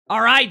All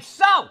right,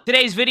 so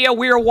today's video,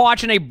 we are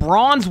watching a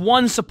Bronze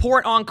 1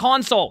 support on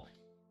console.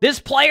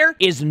 This player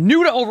is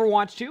new to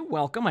Overwatch 2.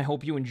 Welcome. I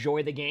hope you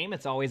enjoy the game.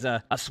 It's always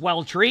a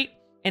swell treat.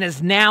 And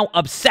is now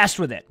obsessed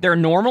with it. They're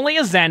normally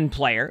a Zen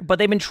player, but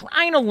they've been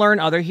trying to learn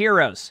other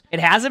heroes. It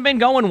hasn't been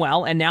going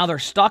well, and now they're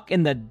stuck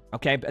in the,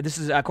 okay, this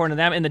is according to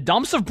them, in the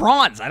dumps of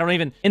bronze. I don't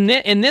even,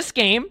 in this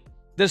game,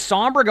 the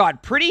Sombra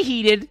got pretty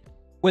heated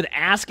with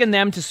asking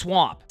them to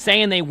swap,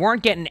 saying they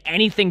weren't getting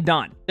anything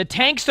done. The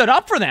tank stood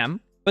up for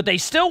them, but they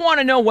still want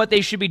to know what they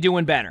should be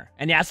doing better.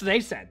 And that's what they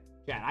said.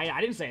 Yeah, I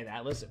didn't say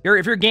that. Listen,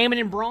 if you're gaming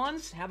in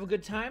bronze, have a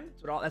good time.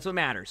 That's what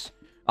matters.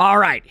 All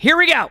right, here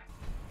we go.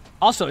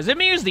 Also, is it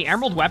me or does the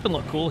emerald weapon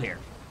look cool here?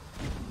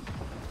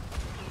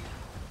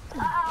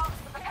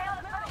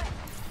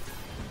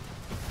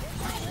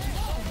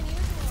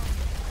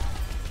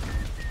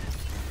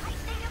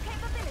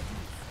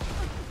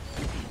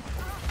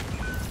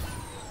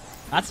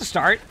 That's the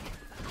start.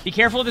 Be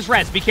careful of this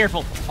res. Be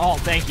careful. Oh,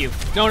 thank you.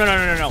 No.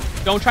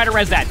 Don't try to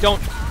res that. Don't.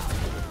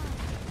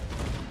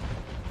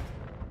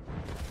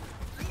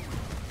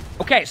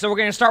 Okay, so we're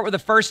going to start with the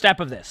first step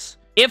of this.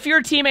 If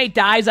your teammate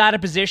dies out of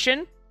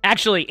position...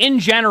 Actually, in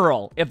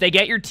general, if they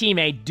get your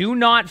teammate, do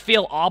not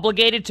feel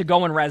obligated to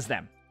go and res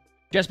them.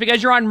 Just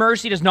because you're on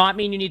Mercy does not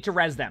mean you need to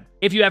res them.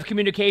 If you have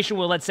communication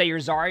with, let's say, you're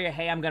Zarya,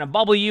 hey, I'm going to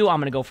bubble you,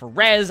 I'm going to go for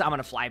res, I'm going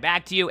to fly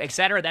back to you,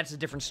 etc., that's a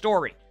different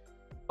story.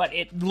 But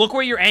look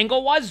where your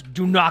angle was,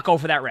 do not go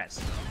for that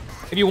res.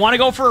 If you want to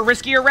go for a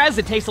riskier res,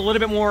 it takes a little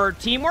bit more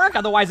teamwork,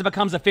 otherwise it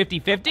becomes a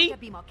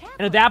 50-50.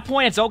 And at that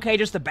point, it's okay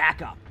just to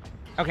back up.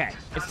 Okay,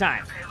 it's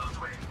time.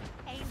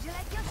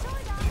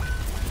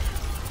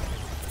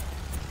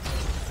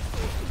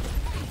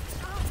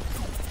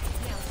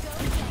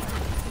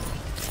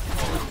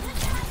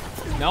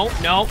 No.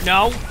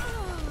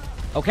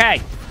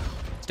 Okay.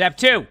 Step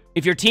 2.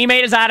 If your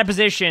teammate is out of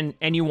position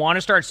and you want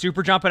to start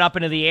super jumping up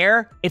into the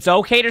air, it's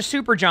okay to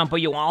super jump,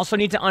 but you also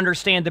need to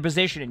understand the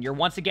position. And you're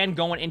once again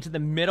going into the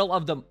middle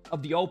of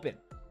the open.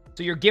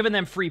 So you're giving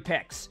them free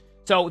picks.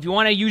 So if you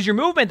want to use your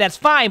movement, that's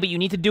fine, but you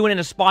need to do it in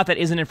a spot that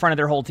isn't in front of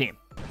their whole team.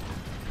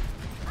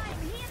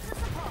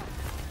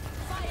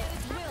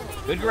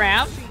 Good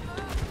grab.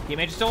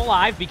 Teammate is still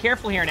alive. Be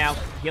careful here now.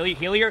 Heal your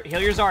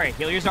Zarya.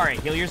 Heal your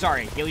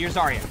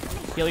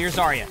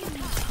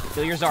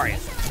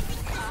Zarya.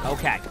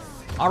 Okay.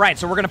 All right,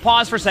 so we're going to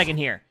pause for a second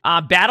here.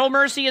 Battle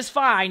Mercy is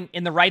fine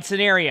in the right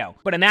scenario.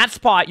 But in that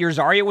spot, your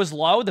Zarya was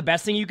low. The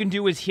best thing you can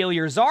do is heal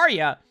your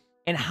Zarya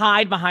and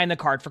hide behind the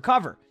cart for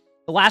cover.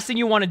 The last thing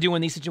you want to do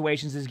in these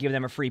situations is give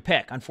them a free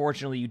pick.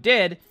 Unfortunately, you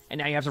did, and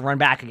now you have to run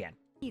back again.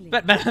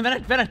 But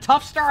been a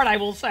tough start, I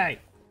will say.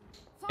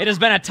 It has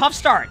been a tough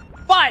start.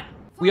 But...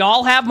 we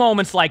all have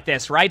moments like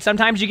this, right?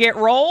 Sometimes you get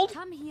rolled.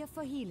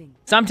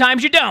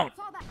 Sometimes you don't.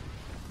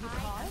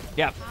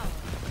 Yep.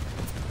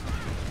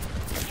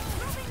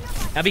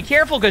 Now be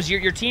careful because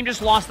your team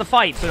just lost the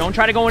fight, so don't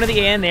try to go into the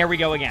end. There we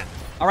go again.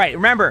 All right,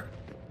 remember,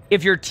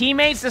 if your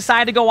teammates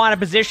decide to go out of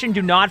position,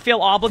 do not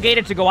feel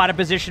obligated to go out of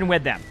position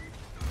with them.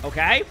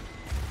 Okay?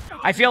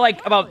 I feel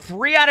like about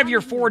 3 out of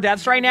your 4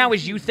 deaths right now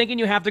is you thinking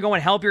you have to go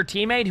and help your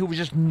teammate who was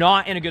just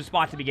not in a good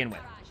spot to begin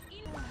with.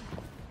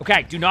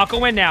 Okay, do not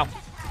go in now.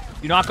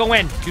 Do not go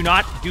in. Do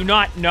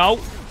not, no.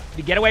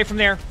 Get away from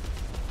there.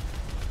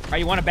 All right,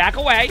 you want to back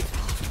away.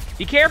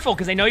 Be careful,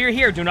 because they know you're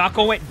here. Do not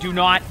go in. Do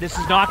not. This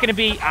is not going to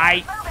be,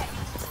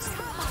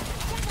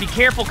 be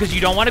careful, because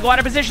you don't want to go out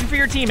of position for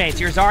your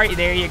teammates. You're sorry.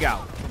 There you go.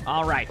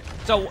 All right.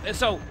 So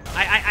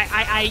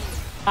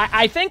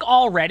I think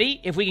already,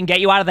 if we can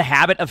get you out of the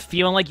habit of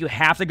feeling like you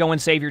have to go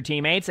and save your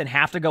teammates and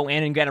have to go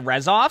in and get a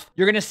res off,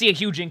 you're going to see a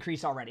huge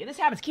increase already. And this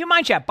happens. Keep in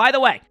mind, chat, by the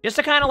way, just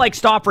to kind of like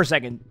stop for a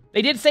second,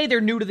 they did say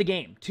they're new to the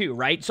game too,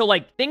 right? So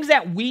like things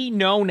that we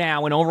know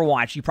now in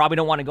Overwatch, you probably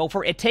don't want to go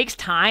for. It takes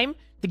time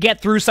to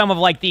get through some of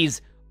like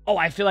these, oh,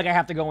 I feel like I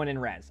have to go in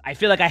and res. I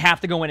feel like I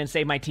have to go in and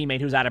save my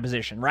teammate who's out of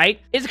position, right?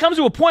 It comes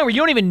to a point where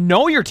you don't even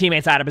know your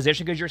teammate's out of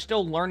position because you're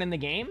still learning the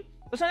game.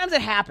 But sometimes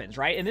it happens,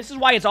 right? And this is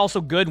why it's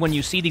also good when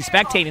you see these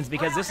spectatings,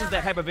 because this is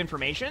that type of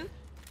information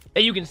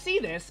that you can see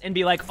this and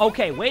be like,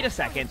 okay, wait a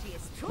second.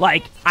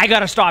 Like, I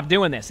gotta stop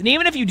doing this. And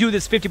even if you do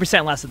this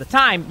 50% less of the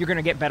time, you're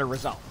gonna get better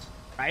results,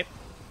 right?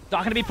 It's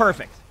not gonna be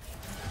perfect.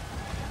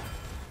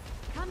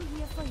 Come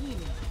here for healing.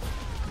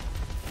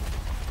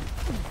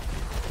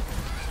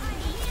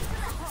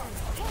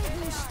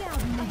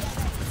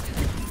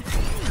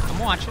 I'm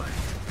watching.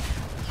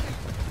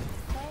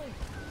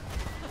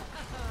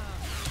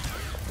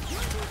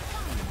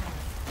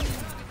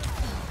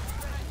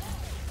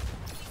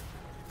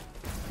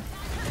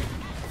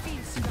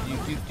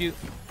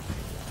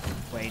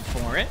 Wait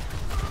for it.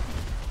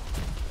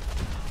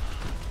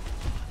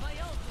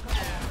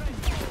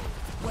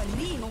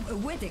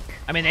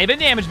 I mean, they've been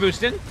damage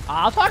boosted.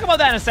 I'll talk about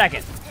that in a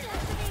second.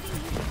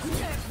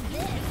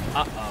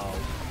 Uh-oh.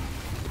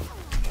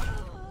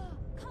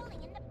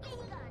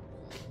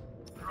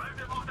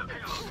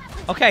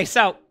 Okay,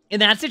 so In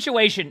that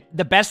situation,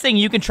 the best thing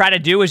you can try to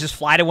do is just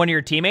fly to one of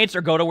your teammates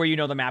or go to where you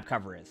know the map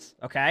cover is,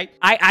 okay?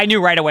 I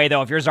knew right away,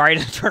 though, if your Zarya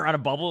doesn't turn around a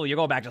bubble, you're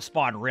going back to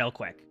spawn real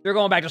quick. You're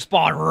going back to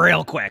spawn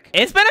real quick.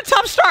 It's been a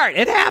tough start.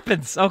 It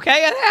happens,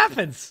 okay? It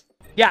happens.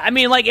 Yeah, I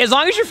mean, like, as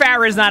long as your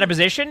Pharah is not a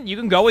position, you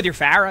can go with your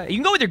Pharah. You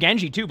can go with your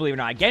Genji, too, believe it or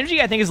not.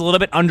 Genji, I think, is a little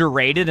bit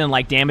underrated in,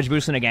 like, damage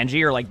boosting a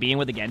Genji or, like, being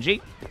with a Genji.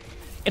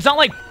 It's not,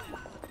 like,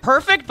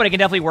 perfect, but it can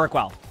definitely work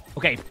well.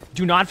 Okay,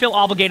 do not feel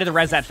obligated to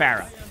res that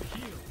Pharah.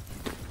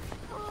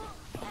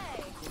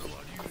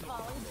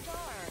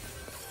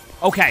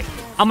 Okay,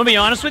 I'm gonna be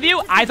honest with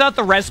you. I thought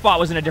the res spot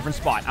was in a different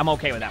spot. I'm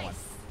okay with that one.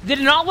 Did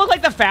it not look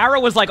like the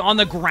Pharah was, like, on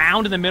the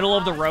ground in the middle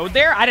of the road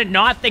there? I did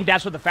not think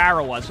that's what the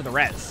Pharah was for the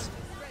res.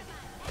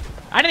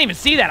 I didn't even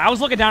see that. I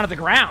was looking down at the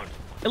ground.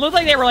 It looked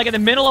like they were, like, in the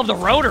middle of the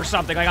road or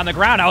something, like, on the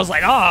ground. I was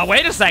like, oh,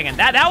 wait a second.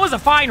 That was a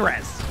fine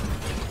res.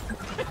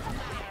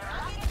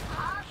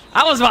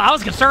 I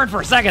was concerned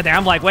for a second there.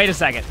 I'm like, wait a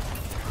second.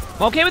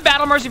 I'm okay with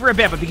Battle Mercy for a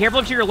bit, but be careful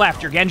up to your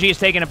left. Your Genji is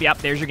taking up. Yep,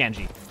 there's your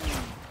Genji.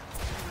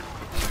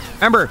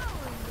 Remember,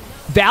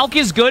 Valk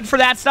is good for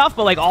that stuff,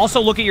 but, like, also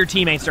look at your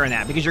teammates during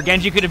that, because your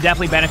Genji could have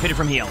definitely benefited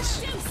from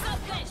heals.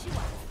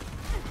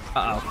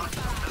 Uh-oh.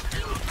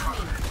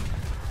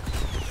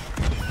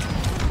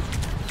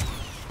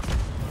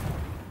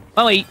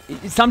 Oh, wait,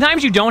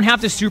 sometimes you don't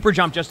have to super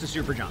jump just to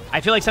super jump.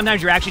 I feel like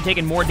sometimes you're actually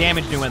taking more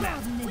damage doing that.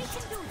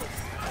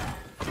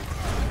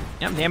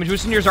 Yep, damage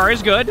boosting your Zarya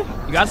is good.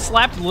 You got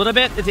slept a little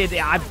bit.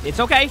 It's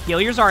okay.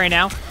 Heal your Zarya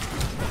now.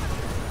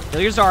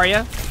 Heal your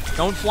Zarya.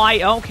 Don't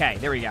fly. Okay,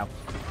 there we go.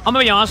 I'm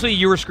gonna be honest with you.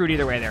 You were screwed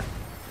either way there.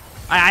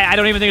 I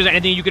don't even think there's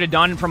anything you could have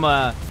done from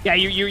a.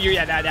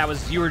 Yeah, that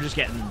was. You were just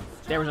getting.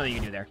 There was nothing you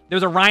could do there. There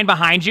was a Rhine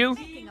behind you.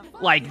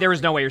 Like, there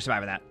was no way you're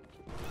surviving that.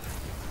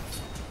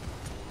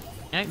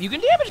 Yeah, you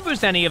can damage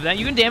boost any of that.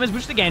 You can damage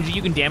boost the Genji.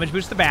 You can damage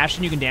boost the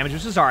Bastion. You can damage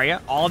boost the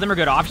Zarya. All of them are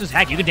good options.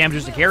 Heck, you can damage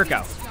boost the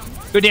Kiriko.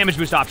 Good damage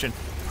boost option.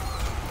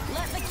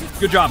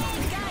 Good job.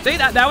 See,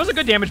 that was a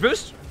good damage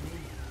boost.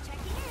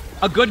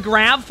 A good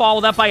grab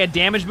followed up by a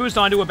damage boost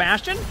onto a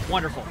Bastion.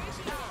 Wonderful.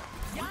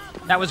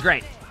 That was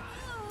great.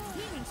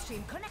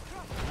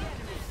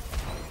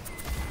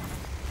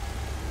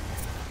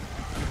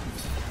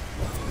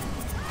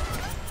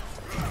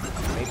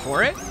 Wait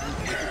for it.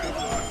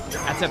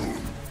 That's a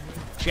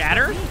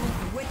shatter.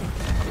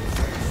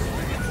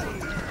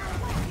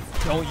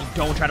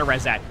 Don't try to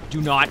res that.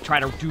 Do not try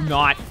to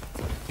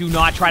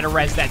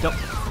res that. Don't.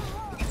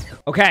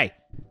 Okay.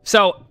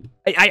 So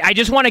I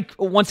just want to,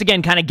 once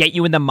again, kind of get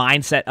you in the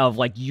mindset of,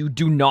 like, you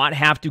do not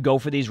have to go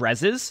for these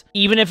reses,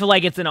 even if,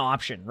 like, it's an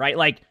option, right?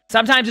 Like,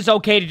 sometimes it's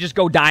okay to just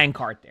go die and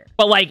cart there.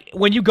 But, like,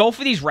 when you go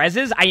for these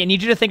reses, I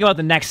need you to think about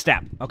the next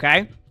step,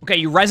 okay? Okay,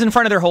 you res in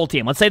front of their whole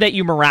team. Let's say that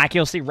you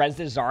miraculously res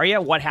this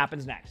Zarya. What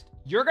happens next?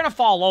 You're going to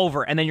fall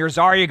over, and then your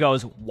Zarya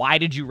goes, why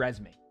did you res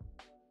me?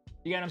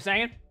 You get what I'm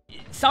saying?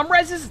 Some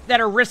reses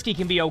that are risky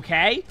can be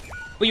okay,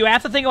 but you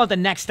have to think about the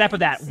next step of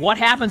that. What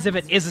happens if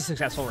it is a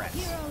successful res?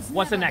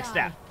 What's the next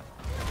step?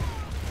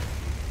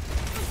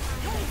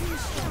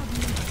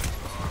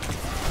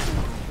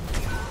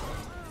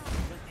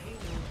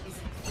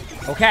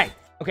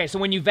 Okay, so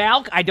when you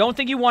Valk, I don't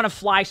think you want to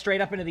fly straight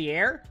up into the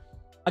air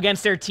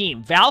against their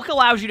team. Valk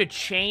allows you to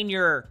chain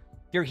your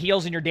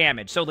heals and your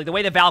damage. So, like, the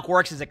way that Valk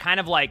works is it kind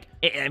of like,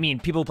 I mean,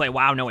 people who play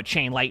WoW know what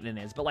chain lightning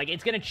is, but, like,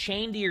 it's going to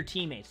chain to your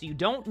teammates. So you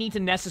don't need to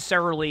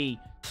necessarily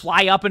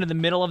fly up into the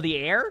middle of the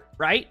air,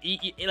 right?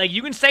 Like,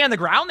 you can stay on the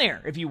ground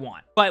there if you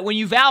want. But when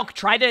you Valk,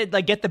 try to,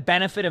 like, get the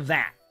benefit of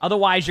that.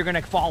 Otherwise, you're going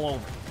to fall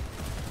over.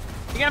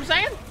 You get what I'm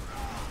saying?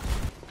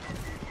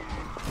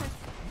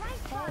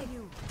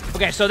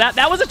 Okay, so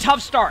that was a tough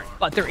start,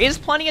 but there is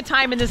plenty of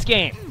time in this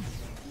game.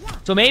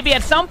 So maybe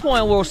at some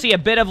point we'll see a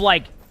bit of,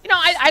 like, you know,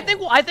 I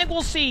think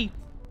we'll see,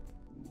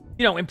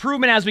 you know,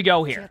 improvement as we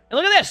go here. And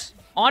look at this.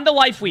 On to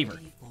Lifeweaver.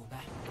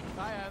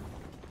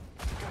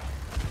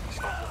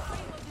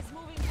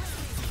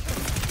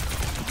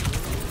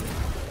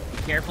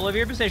 Careful of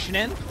your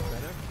positioning.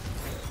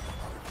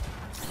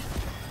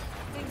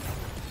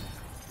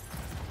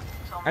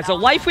 All right, so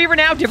Lifeweaver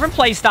now, different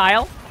play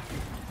style.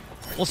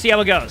 We'll see how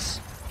it goes.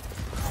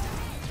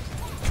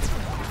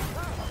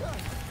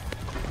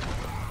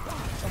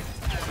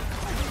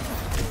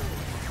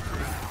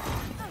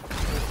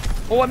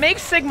 Well, what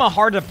makes Sigma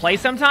hard to play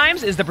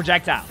sometimes is the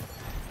projectile.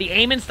 The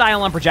aiming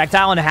style on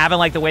projectile and having,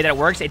 like, the way that it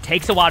works, it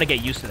takes a while to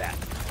get used to that.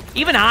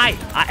 Even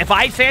if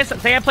I say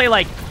I play,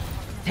 like,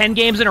 10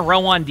 games in a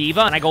row on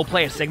Diva and I go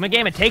play a Sigma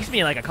game, it takes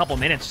me, like, a couple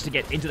minutes to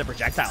get into the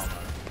projectile mode.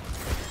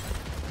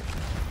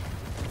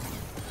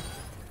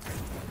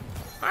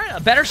 All right, a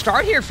better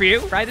start here for you,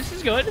 right? This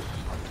is good.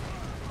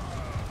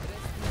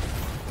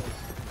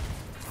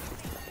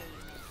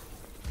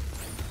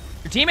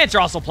 Your teammates are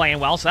also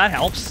playing well, so that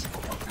helps.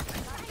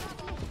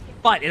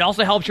 But it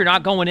also helps you're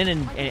not going in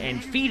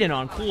and feeding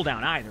on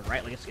cooldown either,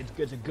 right? Like,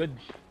 it's a good...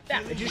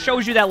 Yeah, it just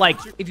shows you that, like,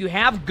 if you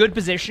have good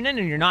positioning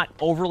and you're not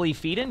overly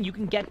feeding, you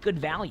can get good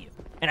value.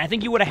 And I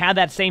think you would have had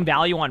that same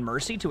value on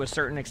Mercy to a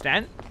certain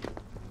extent.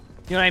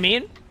 You know what I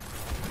mean?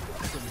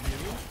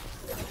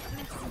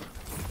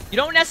 You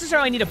don't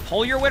necessarily need to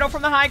pull your Widow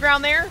from the high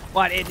ground there,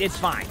 but it's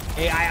fine.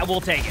 I will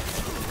take it.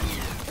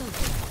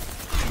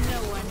 No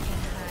one can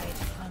hide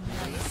from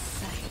my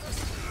sight.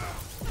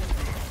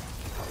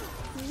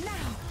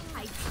 Now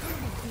I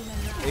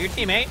Heal your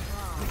teammate.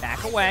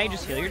 Back away.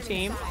 Just heal your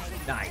team.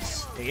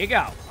 Nice. There you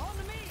go.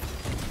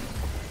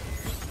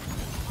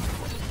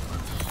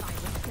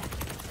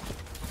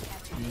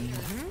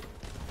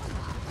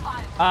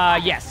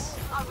 Yes.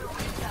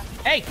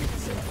 Hey.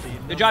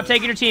 Good job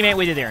taking your teammate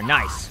with you there.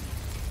 Nice.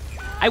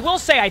 I will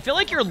say, I feel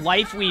like your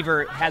Life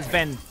Weaver has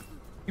been...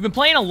 You've been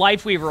playing a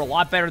Life Weaver a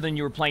lot better than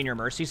you were playing your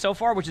Mercy so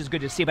far, which is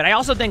good to see. But I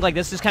also think, like,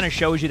 this just kind of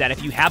shows you that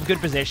if you have good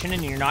position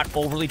and you're not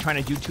overly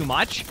trying to do too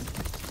much,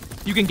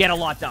 you can get a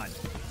lot done.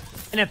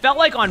 And it felt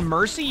like on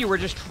Mercy, you were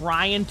just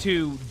trying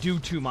to do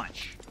too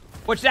much.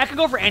 Which, that could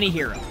go for any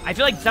hero. I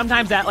feel like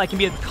sometimes that, like, can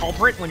be a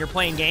culprit when you're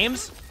playing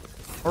games.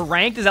 Or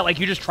ranked, is that, like,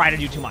 you just try to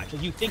do too much.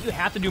 Like, you think you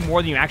have to do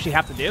more than you actually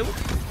have to do.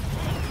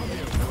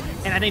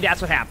 And I think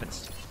that's what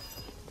happens.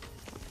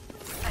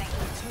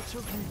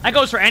 That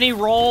goes for any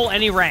role,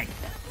 any rank.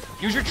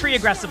 Use your tree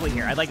aggressively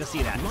here. I'd like to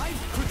see that.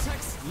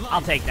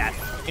 I'll take that.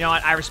 You know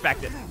what? I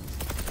respect it.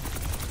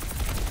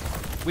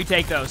 We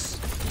take those.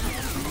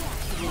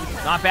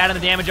 Not bad on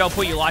the damage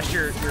output. You lost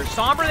your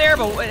Sombra there,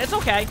 but it's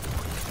okay.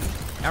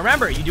 Now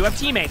remember, you do have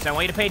teammates. I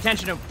want you to pay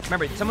attention to...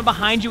 Remember, someone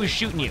behind you is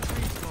shooting you.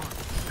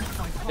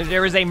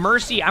 There is a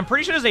Mercy. I'm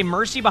pretty sure there's a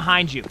Mercy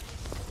behind you.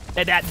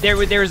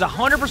 There is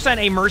 100%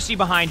 a Mercy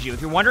behind you.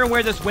 If you're wondering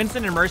where this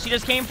Winston and Mercy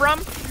just came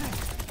from,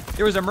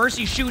 there was a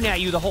Mercy shooting at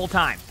you the whole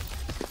time.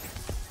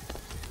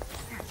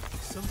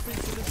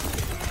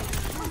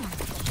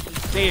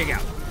 There you go.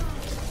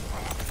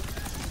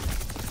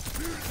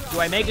 Do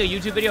I make a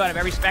YouTube video out of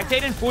every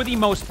Spectating? For the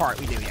most part,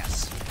 we do,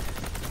 yes.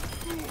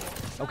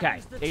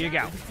 Okay, there you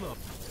go.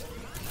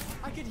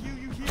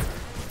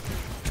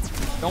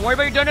 Don't worry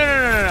about your...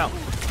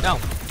 No.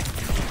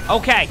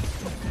 Okay.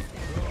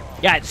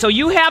 Yeah, so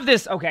you have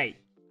this... Okay.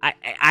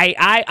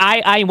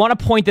 I want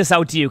to point this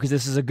out to you because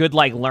this is a good,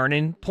 like,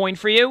 learning point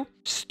for you.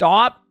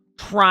 Stop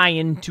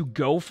trying to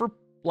go for...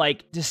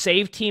 like, to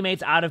save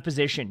teammates out of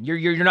position.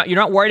 You're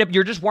not worried.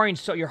 You're just worrying.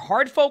 So you're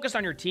hard focused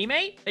on your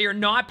teammate that you're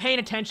not paying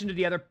attention to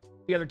the other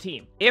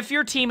team. If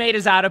your teammate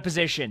is out of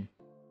position,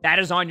 that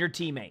is on your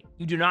teammate.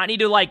 You do not need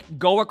to, like,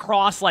 go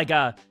across like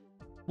a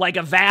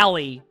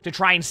valley to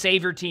try and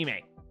save your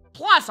teammate.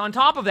 Plus, on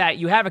top of that,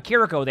 you have a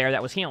Kiriko there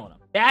that was healing him.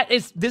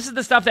 This is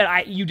the stuff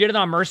that you did it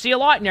on Mercy a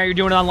lot. Now you're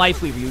doing it on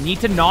Life Weaver. You need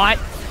to not...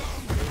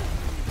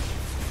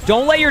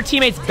 Don't let your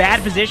teammate's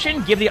bad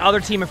position give the other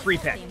team a free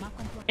pick.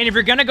 And if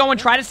you're going to go and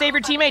try to save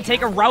your teammate,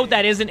 take a route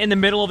that isn't in the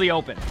middle of the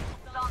open.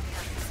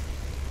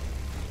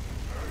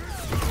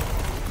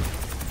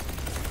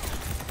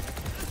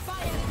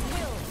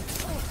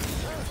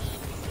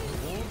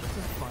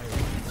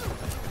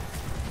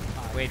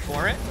 Wait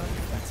for it.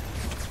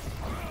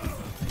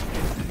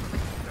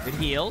 Good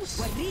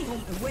heals.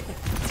 Heal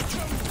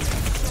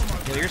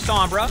your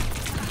Sombra.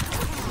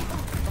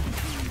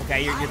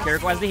 Okay, your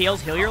Kiriko has the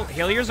heals. Heal your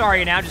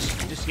Zarya now.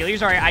 Just heal your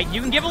Zarya. You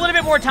can give a little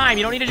bit more time.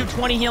 You don't need to do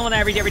 20 healing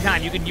every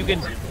time. You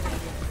can.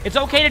 It's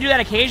okay to do that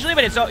occasionally,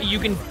 but you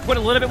can put a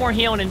little bit more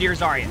healing into your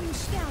Zarya.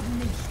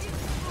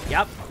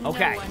 Yep.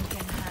 Okay.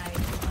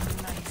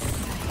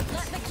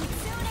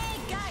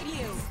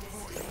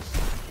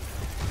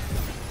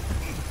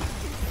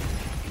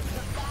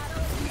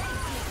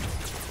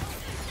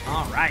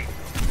 All right.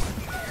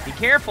 Be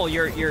careful.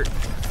 You're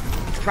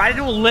try to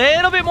do a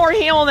little bit more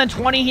healing than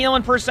 20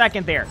 healing per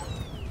second there.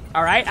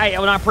 All right?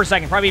 Well, not per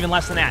second. Probably even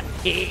less than that.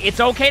 It's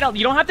okay to...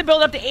 You don't have to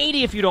build up to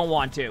 80 if you don't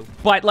want to.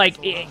 But, like,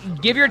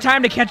 give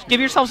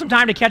yourself some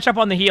time to catch up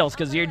on the heals,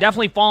 because you're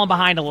definitely falling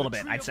behind a little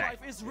bit, I'd say.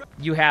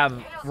 You have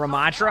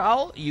Ramatra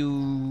ult.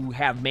 You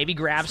have maybe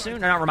Grab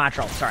soon. No, not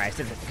Ramatra ult. Sorry, I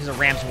said that because of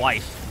Ram's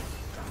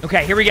wife.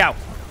 Okay, here we go.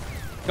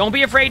 Don't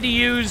be afraid to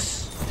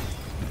use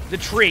the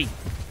tree.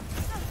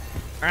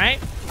 All right?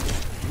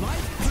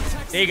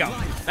 There you go.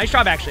 Nice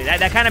job, actually.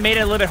 That kind of made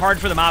it a little bit hard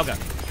for the Mauga.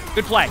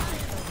 Good play.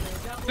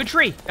 Good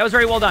tree. That was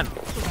very well done.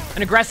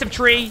 An aggressive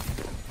tree.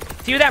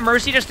 See what that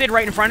Mercy just did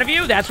right in front of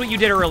you? That's what you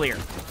did earlier.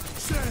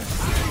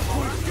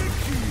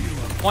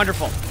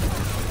 Wonderful.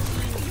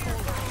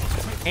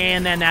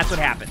 And then that's what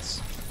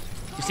happens.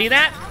 You see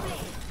that?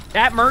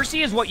 That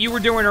Mercy is what you were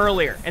doing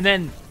earlier. And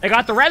then they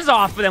got the res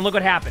off, but then look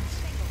what happens.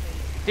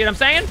 See what I'm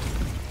saying?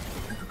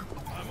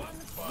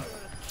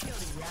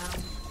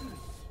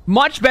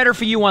 Much better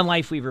for you on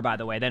Life Weaver, by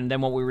the way, than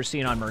what we were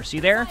seeing on Mercy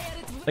there.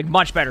 Like,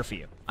 much better for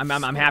you.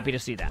 I'm happy to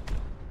see that.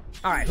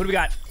 All right, who do we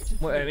got?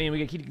 Well, I mean,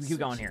 we can keep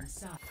going here.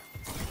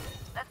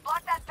 Let's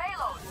block that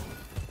payload.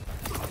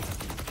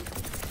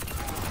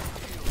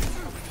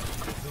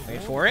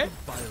 Wait for it.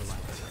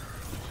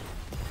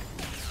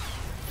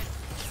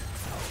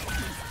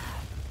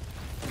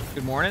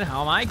 Good morning.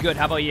 How am I? Good.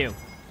 How about you?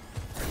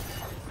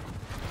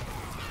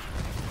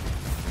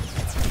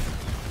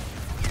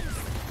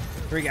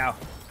 Here we go.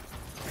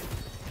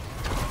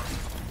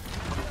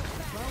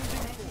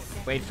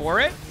 Wait for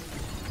it.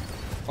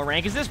 What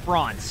rank is this?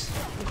 Bronze.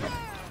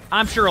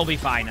 I'm sure it'll be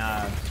fine,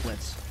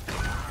 Blitz.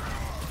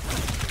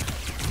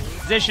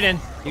 Positioning.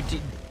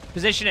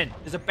 Positioning.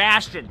 There's a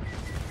bastion.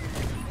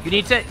 You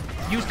need to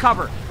use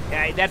cover.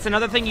 That's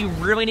another thing you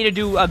really need to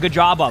do a good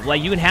job of.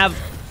 Like, you can have...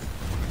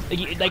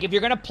 Like, if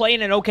you're going to play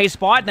in an okay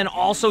spot, then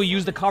also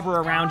use the cover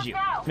around you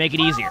to make it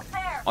easier.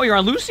 Oh, you're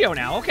on Lucio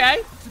now.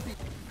 Okay.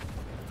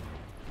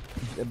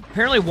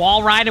 Apparently,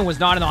 wall riding was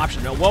not an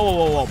option. No, whoa, whoa,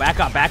 whoa, whoa. Back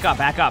up, back up,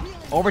 back up.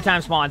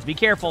 Overtime spawns. Be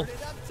careful.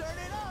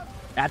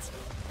 That's...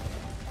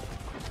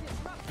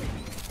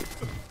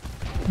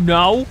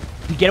 No.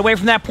 You get away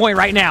from that point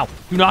right now.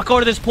 Do not go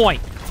to this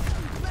point.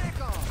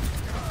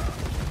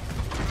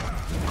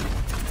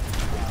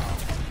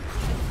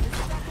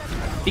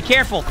 Be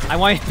careful. I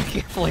want you to be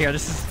careful here.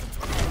 This is...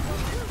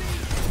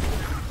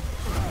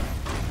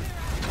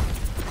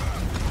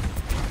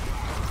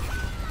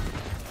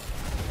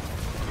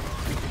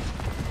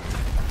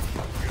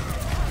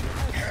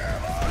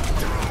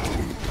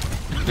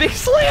 Big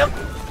slam!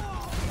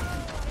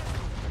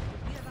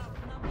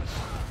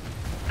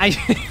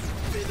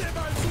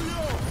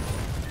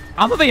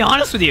 I'm gonna be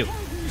honest with you.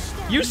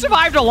 You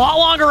survived a lot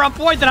longer on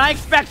point than I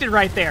expected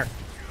right there.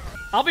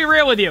 I'll be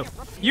real with you.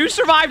 You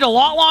survived a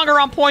lot longer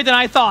on point than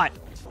I thought.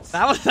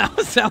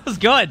 That was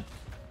good.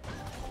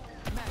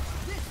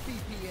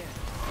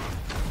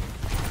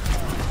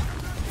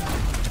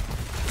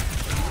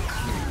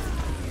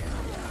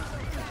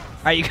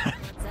 All right, you got.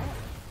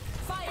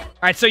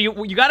 All right, so you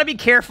got to be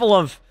careful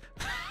of.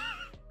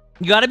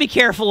 You got to be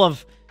careful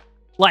of,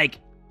 like,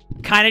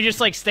 kind of just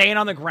like staying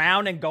on the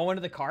ground and going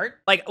to the cart.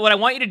 Like, what I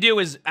want you to do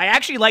is, I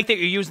actually like that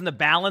you're using the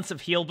balance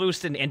of heal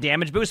boost and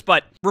damage boost,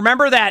 but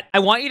remember that I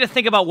want you to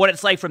think about what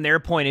it's like from their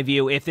point of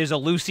view if there's a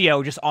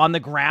Lucio just on the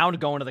ground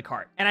going to the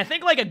cart. And I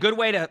think like a good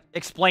way to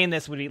explain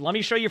this would be, let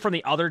me show you from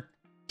the other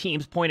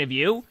team's point of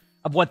view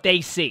of what they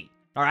see.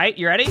 All right,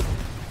 you ready? So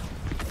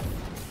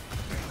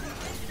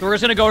we're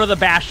just gonna go to the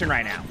Bastion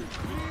right now.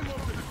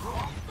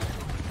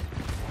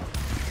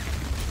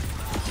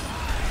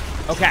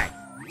 Okay.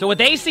 So what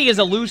they see is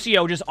a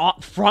Lucio just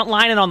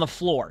frontlining on the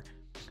floor.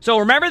 So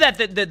remember that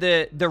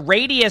the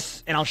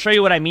radius, and I'll show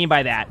you what I mean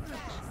by that,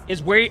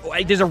 is where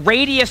there's a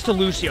radius to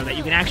Lucio that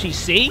you can actually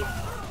see.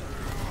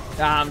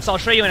 So I'll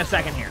show you in a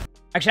second here.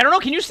 Actually, I don't know.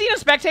 Can you see it in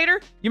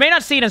Spectator? You may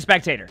not see it in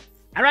Spectator.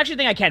 I don't actually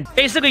think I can.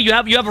 Basically, you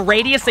have a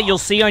radius that you'll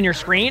see on your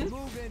screen.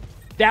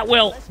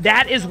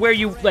 That is where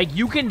you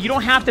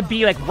don't have to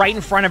be like right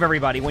in front of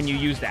everybody when you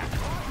use that.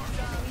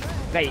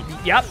 Okay,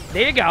 yep,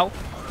 there you go.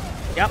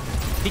 Yep.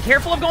 Be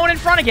careful of going in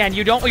front again.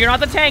 You're not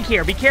the tank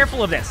here. Be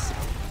careful of this.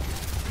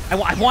 I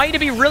want you to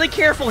be really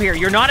careful here.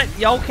 You're not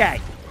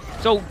okay.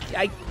 So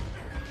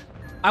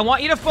I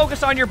want you to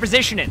focus on your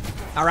positioning.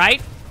 All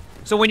right.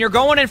 So when you're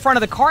going in front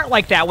of the cart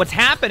like that, what's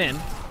happening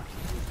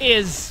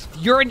is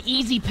you're an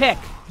easy pick.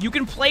 You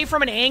can play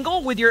from an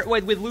angle with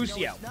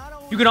Lucio.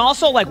 You can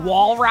also like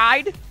wall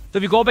ride. So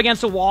if you go up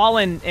against a wall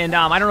and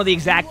I don't know the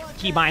exact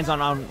keybinds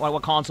on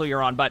what console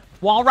you're on, but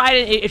wall ride,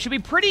 it should be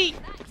pretty,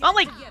 not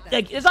like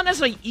it's not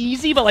necessarily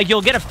easy, but like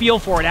you'll get a feel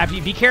for it after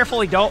you be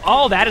careful. Don't.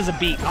 Oh, that is a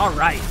beat. All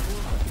right.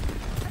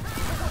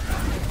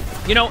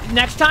 You know,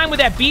 next time with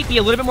that beat, be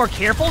a little bit more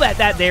careful.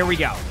 There we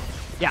go.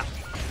 Yeah.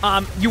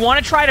 You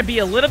want to try to be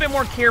a little bit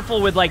more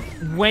careful with like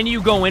when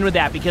you go in with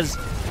that, because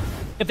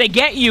if they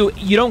get you,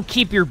 you don't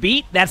keep your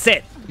beat. That's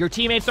it. Your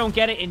teammates don't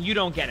get it and you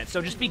don't get it.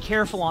 So just be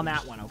careful on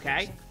that one,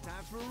 okay?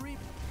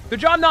 Good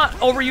job not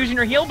overusing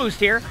your heal boost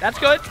here. That's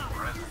good.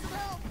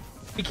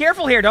 Be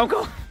careful here. Don't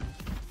go.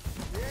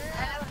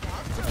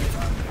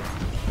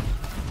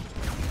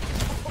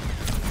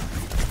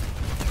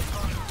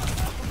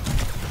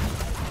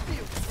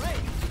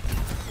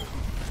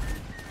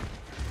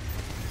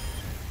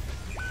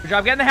 Good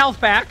job getting the health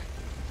back.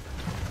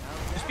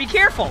 Just be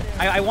careful.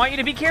 I want you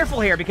to be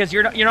careful here because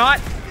you're not.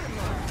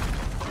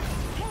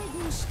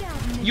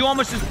 You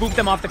almost just booped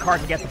them off the cart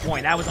to get the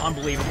point. That was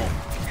unbelievable.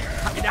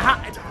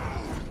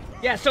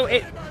 Yeah, so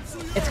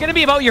it's going to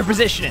be about your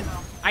positioning.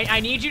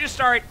 I need you to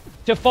start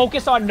to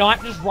focus on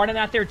not just running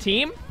at their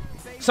team.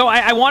 So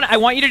I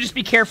want you to just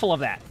be careful of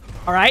that.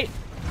 All right?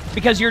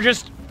 Because you're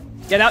just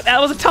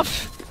that was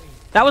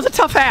a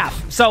tough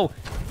half. So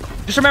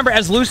just remember,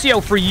 as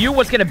Lucio, for you,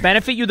 what's going to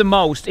benefit you the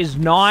most is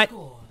not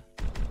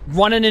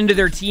running into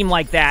their team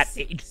like that.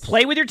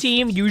 Play with your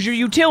team, use your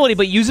utility,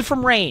 but use it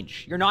from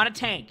range. You're not a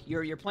tank.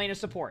 You're playing a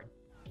support.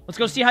 Let's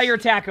go see how your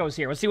attack goes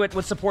here. Let's see what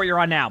support you're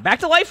on now.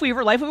 Back to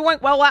Lifeweaver. Lifeweaver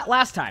went well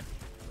last time.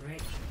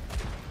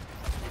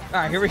 All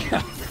right, here we go.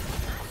 Have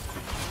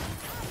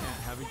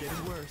it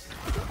getting worse.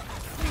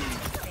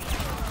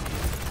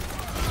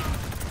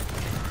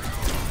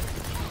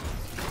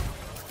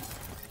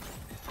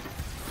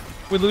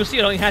 With Lucy,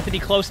 you don't have to be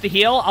close to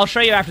heal. I'll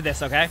show you after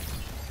this, okay?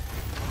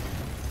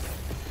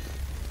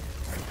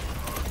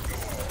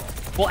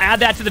 We'll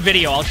add that to the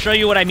video. I'll show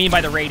you what I mean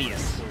by the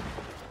radius.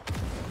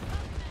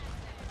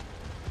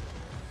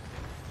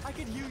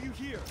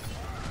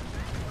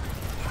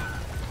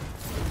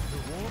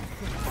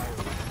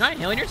 Alright,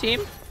 healing your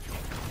team.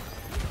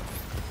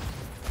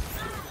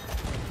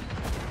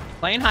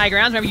 Playing high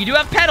grounds. Remember, you do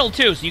have pedal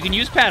too, so you can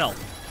use pedal.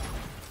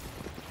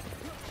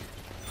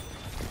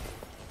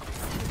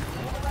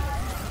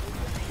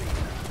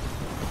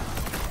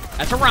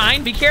 That's a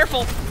Rhine. Be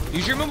careful.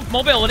 Use your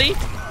mobility.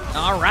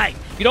 All right.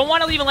 You don't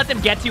want to even let them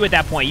get to you at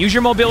that point. Use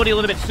your mobility a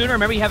little bit sooner.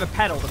 Remember, you have a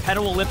pedal. The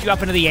pedal will lift you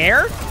up into the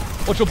air,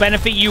 which will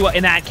benefit you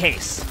in that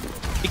case.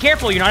 Be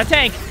careful. You're not a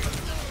tank.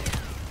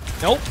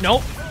 Nope,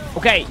 nope.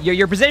 Okay,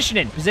 your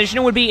positioning.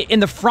 Positioning would be in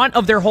the front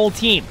of their whole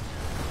team.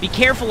 Be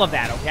careful of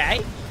that,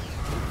 okay?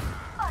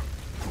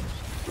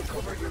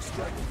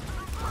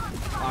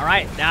 All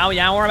right,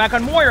 now we're back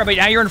on Moira, but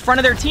now you're in front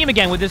of their team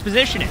again with this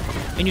positioning.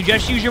 And you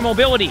just use your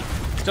mobility.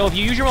 So if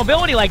you use your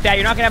mobility like that,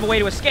 you're not going to have a way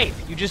to escape.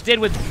 You just did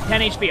with 10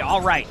 HP.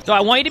 All right. So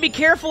I want you to be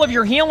careful of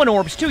your healing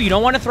orbs, too. You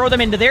don't want to throw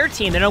them into their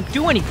team. They don't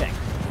do anything.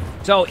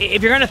 So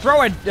if you're going to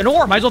throw an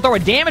orb, might as well throw a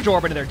damage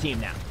orb into their team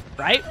now,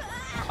 right?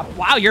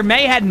 Wow, your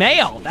Mei had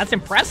Mail. That's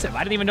impressive.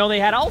 I didn't even know they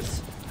had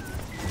ults.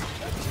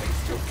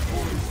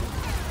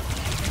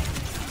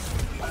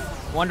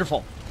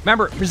 Wonderful.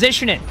 Remember,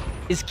 positioning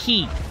is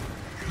key.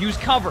 Use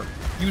cover.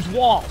 Use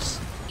walls.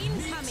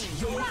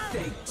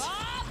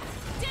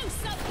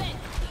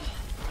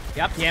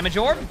 Yep, damage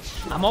orb.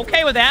 I'm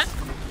okay with that.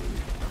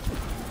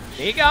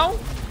 There you go.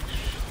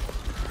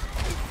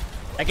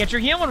 That gets your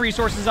healing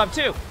resources up,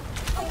 too.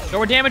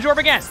 Throw a damage orb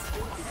again.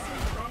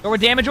 Throw a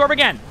damage orb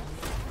again.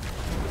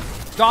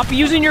 Stop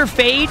using your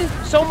fade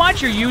so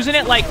much. You're using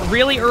it, like,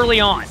 really early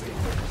on.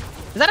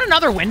 Is that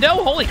another window?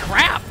 Holy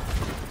crap.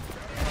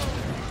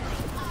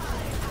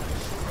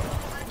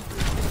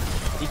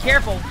 Be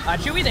careful.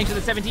 Chewy, thanks for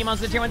the 17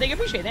 months of the tier 1. Thank you.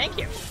 Appreciate it. Thank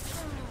you.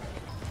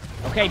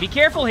 Okay, be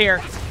careful here.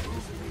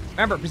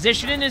 Remember,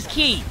 positioning is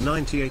key.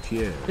 98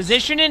 years.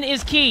 Positioning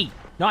is key.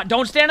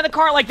 Don't stand in the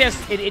cart like this.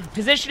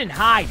 Positioning,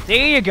 hide.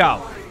 There you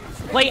go.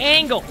 Play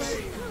angles.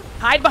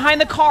 Hide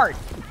behind the cart.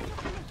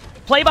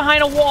 Play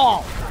behind a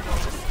wall.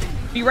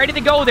 Be ready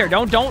to go there.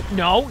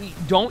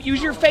 Don't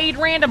use your fade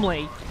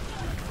randomly.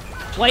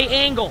 Play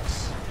angles.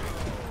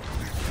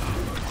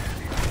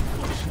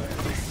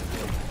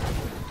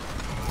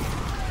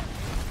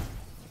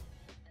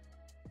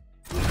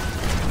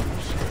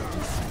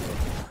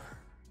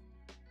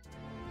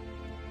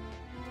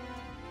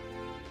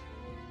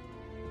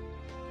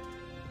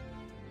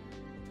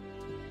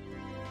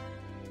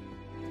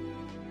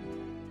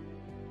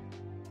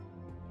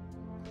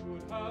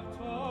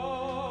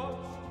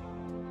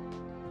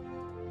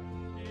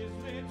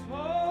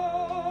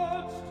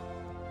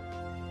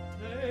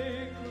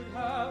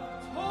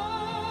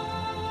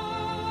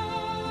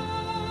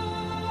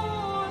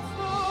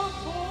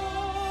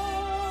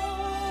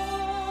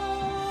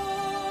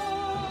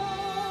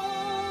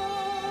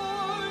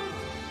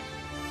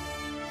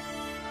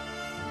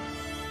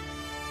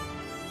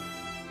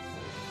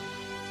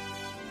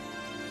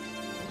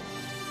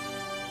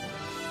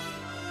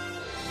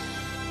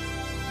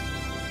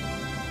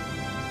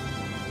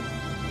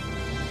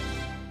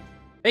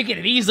 They could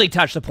have easily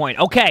touched the point.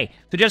 Okay,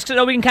 so just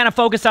so we can kind of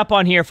focus up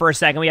on here for a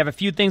second, we have a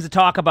few things to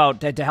talk about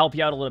to help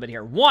you out a little bit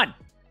here. One,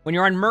 when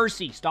you're on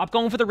Mercy, stop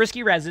going for the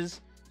risky reses.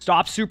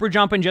 Stop super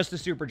jumping just to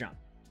super jump.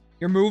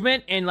 Your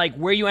movement and like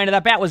where you ended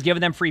up at was giving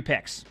them free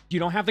picks. You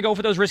don't have to go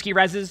for those risky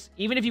reses.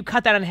 Even if you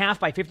cut that in half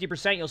by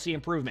 50%, you'll see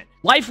improvement.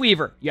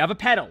 Lifeweaver, you have a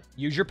pedal.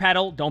 Use your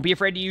pedal. Don't be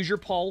afraid to use your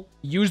pull.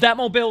 Use that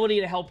mobility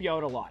to help you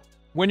out a lot.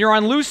 When you're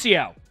on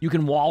Lucio, you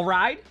can wall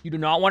ride. You do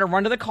not want to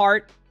run to the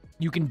cart.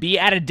 You can be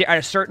at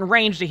a certain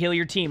range to heal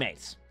your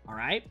teammates, all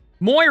right?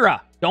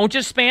 Moira, don't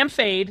just spam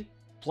fade.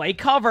 Play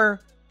cover.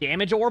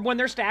 Damage orb when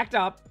they're stacked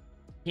up.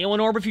 Heal an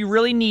orb if you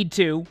really need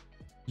to.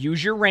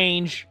 Use your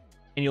range,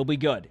 and you'll be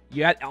good.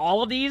 You have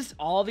all of these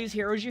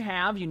heroes you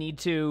have. You need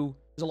to...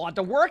 There's a lot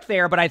to work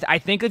there, but I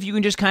think if you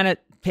can just kind of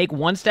take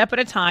one step at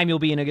a time, you'll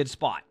be in a good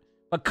spot.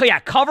 But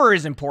yeah, cover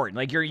is important.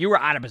 Like, you were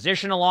out of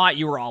position a lot.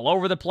 You were all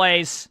over the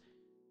place.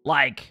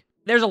 Like,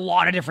 there's a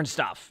lot of different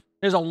stuff.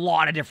 There's a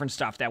lot of different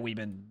stuff that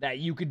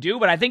you could do,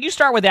 but I think you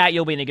start with that,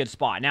 you'll be in a good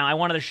spot. Now, I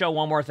wanted to show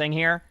one more thing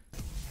here.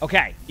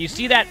 Okay, you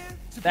see that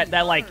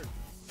like...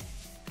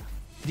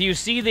 Do you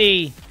see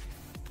the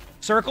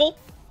circle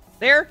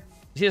there?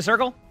 You see the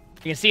circle?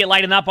 You can see it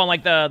lighting up on,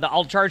 like, the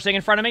alt charge thing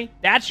in front of me.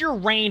 That's your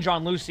range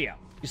on Lucio.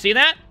 You see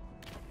that?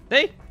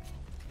 See?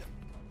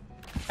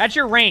 That's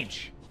your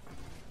range.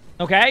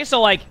 Okay,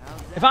 so, like,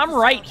 if I'm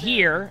right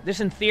here,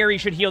 this, in theory,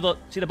 should heal the...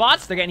 See the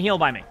bots? They're getting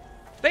healed by me.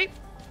 See?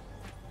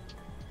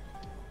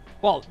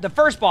 Well, the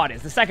first bot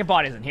is. The second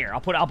bot isn't here. I'll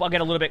get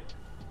a little bit...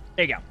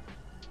 There you go.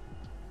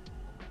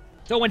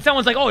 So when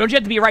someone's like, oh, don't you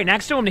have to be right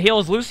next to him to heal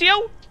his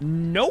Lucio?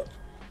 Nope.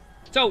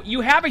 So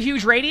you have a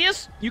huge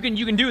radius. You can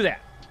do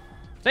that.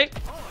 See?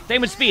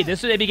 Same with speed.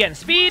 This way they be getting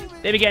speed.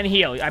 They be getting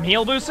heal. I'm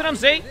heal boosting them.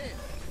 See?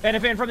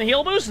 Benefiting from the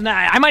heal boost. Nah,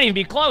 I might even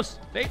be close.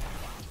 See?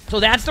 So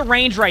that's the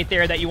range right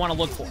there that you want to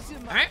look for.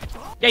 All right?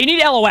 Yeah, you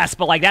need LOS,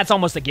 but like that's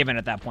almost a given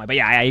at that point. But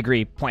yeah, I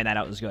agree. Pointing that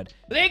out was good.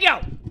 But there you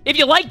go. If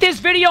you like this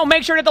video,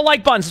 make sure to hit the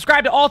like button.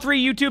 Subscribe to all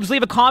 3 YouTubes.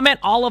 Leave a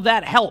comment. All of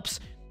that helps.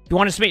 If you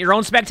want to submit your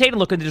own spectating,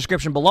 look in the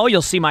description below.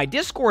 You'll see my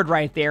Discord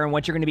right there and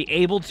what you're going to be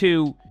able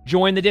to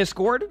join the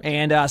Discord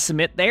and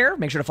submit there.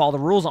 Make sure to follow the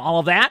rules and all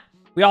of that.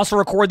 We also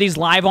record these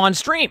live on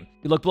stream.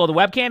 If you look below the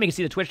webcam, you can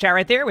see the Twitch chat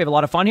right there. We have a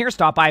lot of fun here.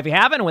 Stop by if you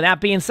haven't. And with that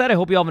being said, I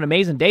hope you all have an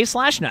amazing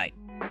day/night.